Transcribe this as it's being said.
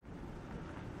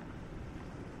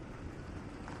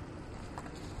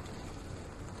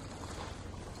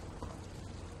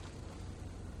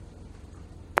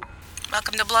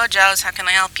Welcome to BloJo's. How can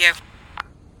I help you?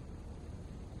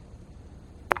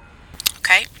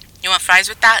 Okay. You want fries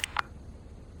with that?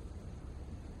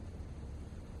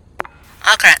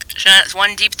 Okay. So it's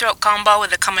one deep throat combo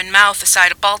with a common mouth, a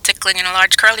side of ball tickling, and a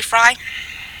large curly fry.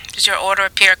 Does your order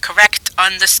appear correct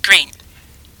on the screen?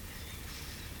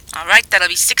 Alright, that'll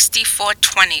be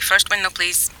 $64.20. First window,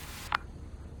 please.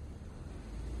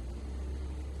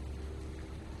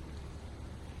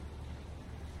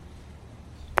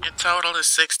 Your total is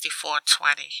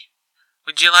 $64.20.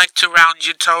 Would you like to round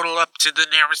your total up to the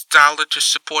nearest dollar to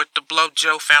support the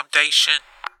BloJo Foundation?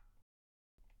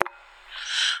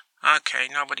 Okay,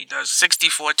 nobody does.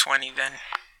 $64.20 then.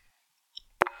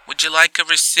 Would you like a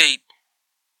receipt?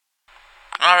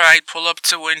 Alright, pull up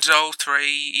to window 3.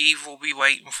 Eve will be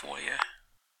waiting for you.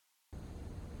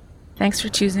 Thanks for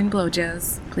choosing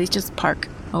BloJo's. Please just park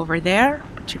over there.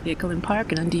 Put your vehicle in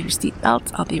park and undo your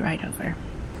seatbelt. I'll be right over.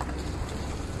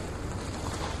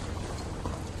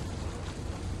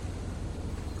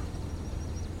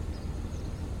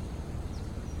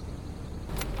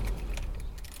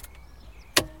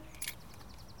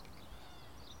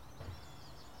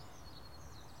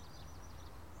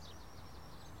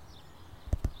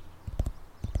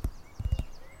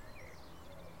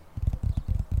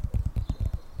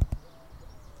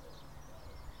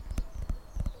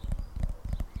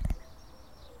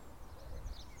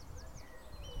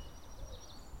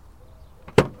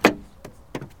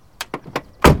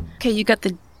 Okay, you got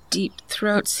the deep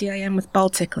throat CIM with ball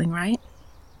tickling, right?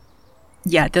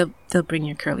 Yeah, they'll bring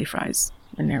you curly fries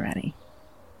when they're ready.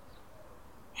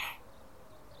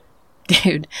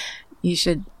 Dude, you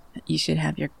should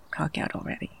have your cock out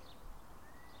already.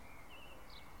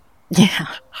 Yeah.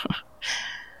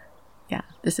 Yeah,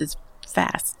 this is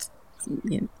fast.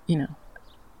 You know.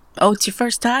 Oh, it's your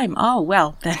first time. Oh,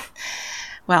 well, then.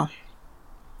 Well,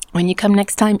 when you come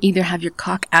next time, either have your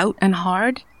cock out and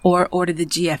hard or order the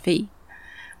GFE.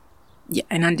 Yeah,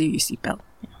 and undo your seatbelt.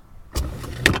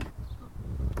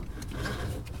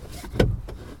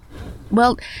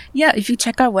 Well, yeah, if you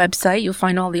check our website, you'll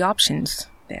find all the options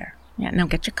there. Yeah, now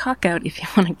get your cock out if you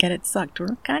want to get it sucked.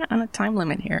 We're kind of on a time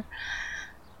limit here.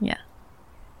 Yeah.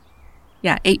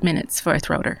 Yeah, 8 minutes for a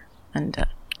throater. And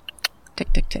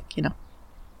tick, tick, tick, you know.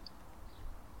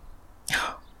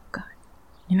 Oh, God.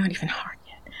 You're not even hard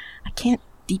yet. I can't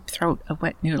deep throat a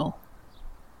wet noodle.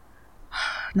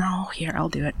 No, here, I'll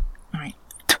do it. All right.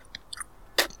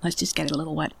 Let's just get it a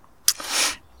little wet.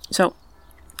 So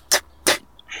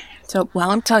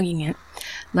while I'm tugging it,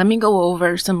 let me go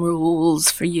over some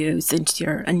rules for you since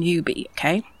you're a newbie,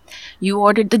 okay? You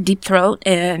ordered the deep throat,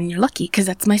 and you're lucky because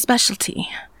that's my specialty.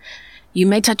 You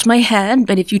may touch my head,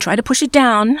 but if you try to push it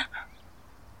down,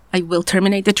 I will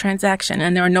terminate the transaction,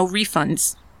 and there are no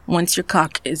refunds once your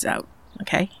cock is out,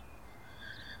 okay?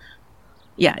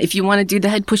 Yeah, if you want to do the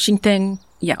head pushing thing,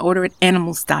 yeah, order it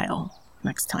animal style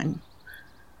next time.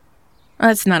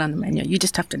 It's not on the menu. You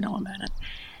just have to know about it.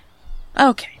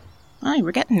 Okay. All right,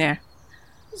 we're getting there.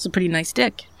 This is a pretty nice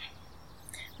dick.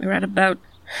 We're at about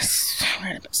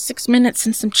 6 minutes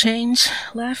and some change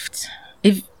left.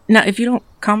 If you don't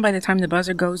come by the time the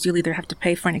buzzer goes, you'll either have to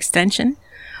pay for an extension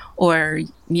or,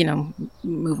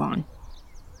 move on.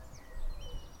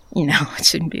 It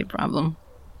shouldn't be a problem.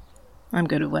 I'm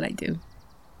good at what I do.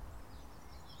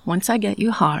 Once I get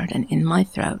you hard and in my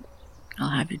throat, I'll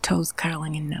have your toes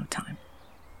curling in no time.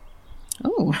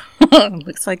 Oh,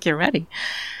 looks like you're ready.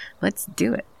 Let's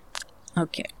do it.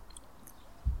 Okay.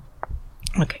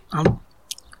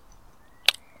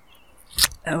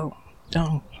 Oh.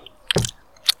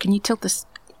 Can you tilt the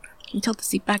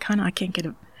seat back, hon? I can't get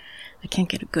a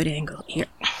good angle here.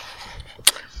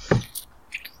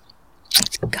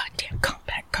 It's a goddamn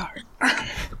compact car.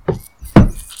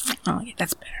 Oh, yeah,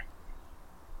 that's better.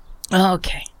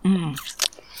 Okay.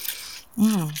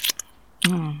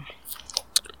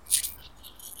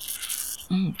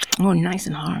 Oh, nice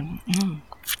and hard.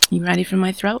 You ready for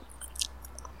my throat?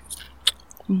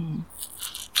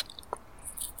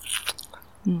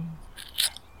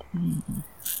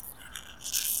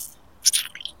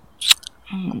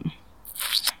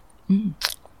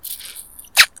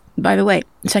 By the way,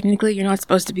 technically you're not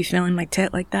supposed to be feeling my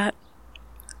tit like that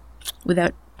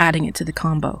without adding it to the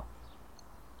combo.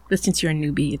 But since you're a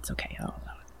newbie, it's okay. I'll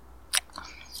allow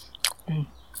it.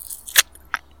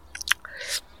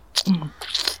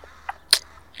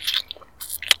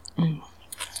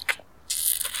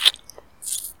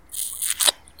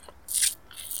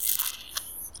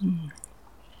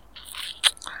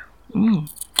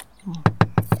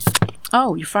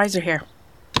 Oh, your fries are here.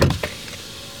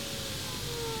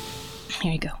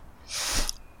 Here you go.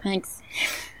 Thanks.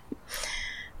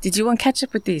 Did you want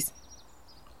ketchup with these?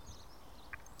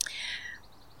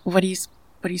 What are you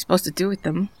supposed to do with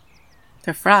them?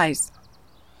 They're fries.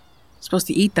 You're supposed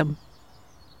to eat them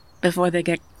before they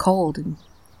get cold and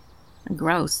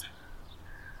gross.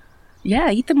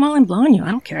 Yeah, eat them while I'm blowing you.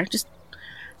 I don't care. Just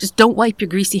don't wipe your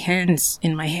greasy hands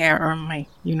in my hair or my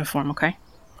uniform, okay?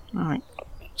 All right.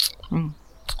 Mm.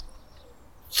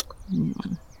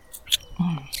 Mm.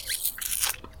 Mm.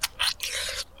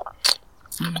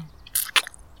 Mm.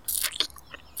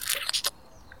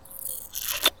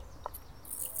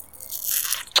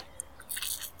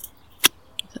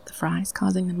 Is it the fries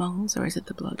causing the moles, or is it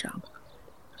the blowjob?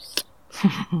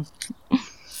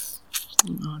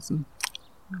 Awesome.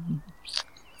 Mm.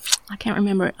 I can't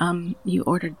remember. You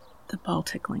ordered the ball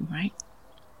tickling, right?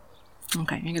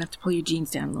 Okay, you're gonna have to pull your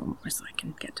jeans down a little more so I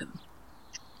can get to them.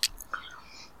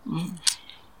 Mm.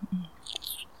 Mm.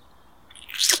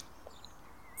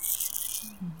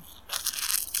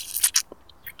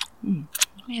 Mm.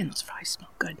 Man, those fries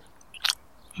smell good.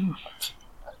 Mm.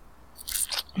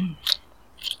 Mm.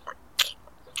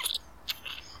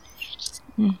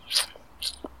 Mm.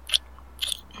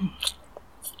 Mm.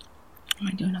 Am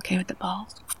I doing okay with the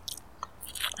balls?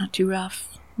 Not too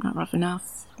rough, not rough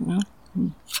enough, you know?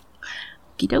 Mm.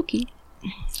 Okie dokie.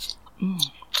 Mm. Mm.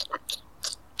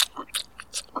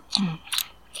 Mm.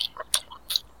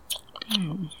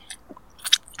 Mm.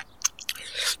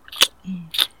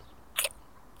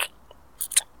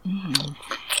 Mm.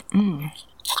 Mm.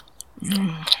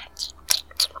 Mm.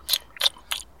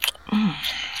 Mm.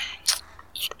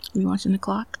 You watching the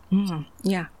clock? Mm.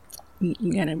 Yeah.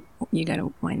 You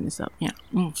gotta wind this up. Yeah.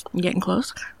 Mm. You getting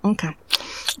close? Okay.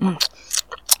 Mm.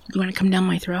 Do you want to come down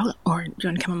my throat, or do you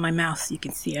want to come in my mouth so you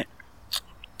can see it?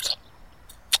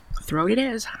 Throat it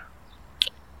is.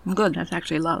 Good. That's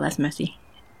actually a lot less messy.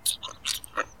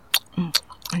 Mm.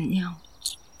 And you know,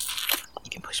 you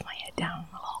can push my head down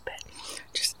a little bit.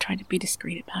 Just try to be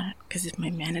discreet about it, because if my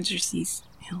manager sees,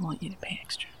 he'll want you to pay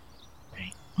extra.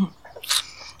 Right? Mm.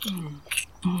 Mm.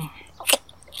 Mm.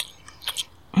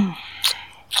 Mm.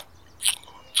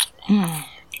 Mm.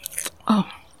 Oh.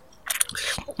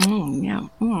 Mm, yeah.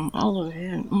 All of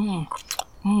it.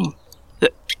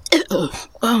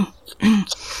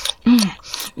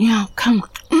 Yeah, come.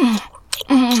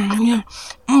 Yeah.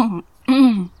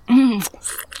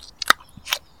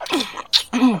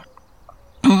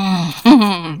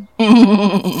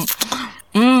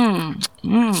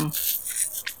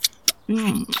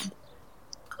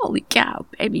 Holy cow,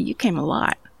 baby, you came a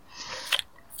lot.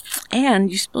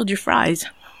 And you spilled your fries.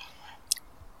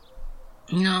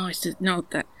 No, I said no.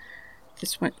 That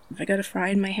this went. If I got a fry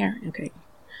in my hair, okay.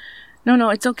 No,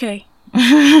 it's okay.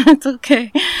 It's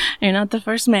okay. You're not the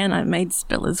first man I've made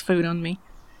spill his food on me.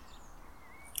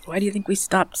 Why do you think we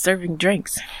stopped serving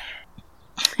drinks?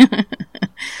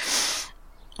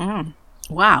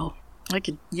 Wow. I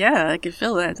could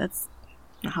feel that.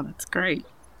 That's great.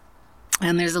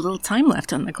 And there's a little time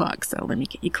left on the clock, so let me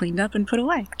get you cleaned up and put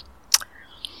away.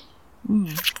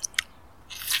 Mm.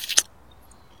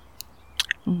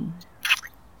 Mm.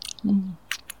 Mm.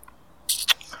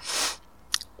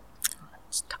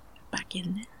 Let's tuck it back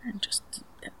in there and just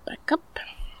get back up.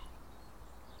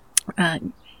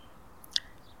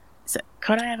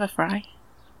 Could I have a fry?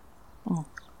 Oh,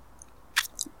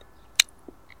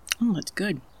 that's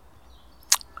good.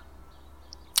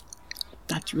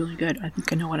 That's really good. I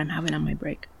think I know what I'm having on my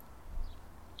break.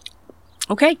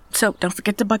 Okay, so don't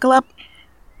forget to buckle up.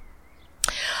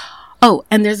 Oh,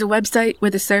 and there's a website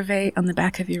with a survey on the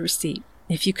back of your receipt.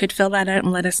 If you could fill that out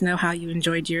and let us know how you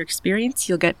enjoyed your experience,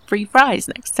 you'll get free fries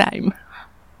next time.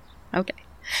 Okay.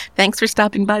 Thanks for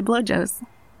stopping by BloJo's.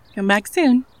 Come back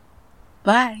soon.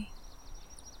 Bye.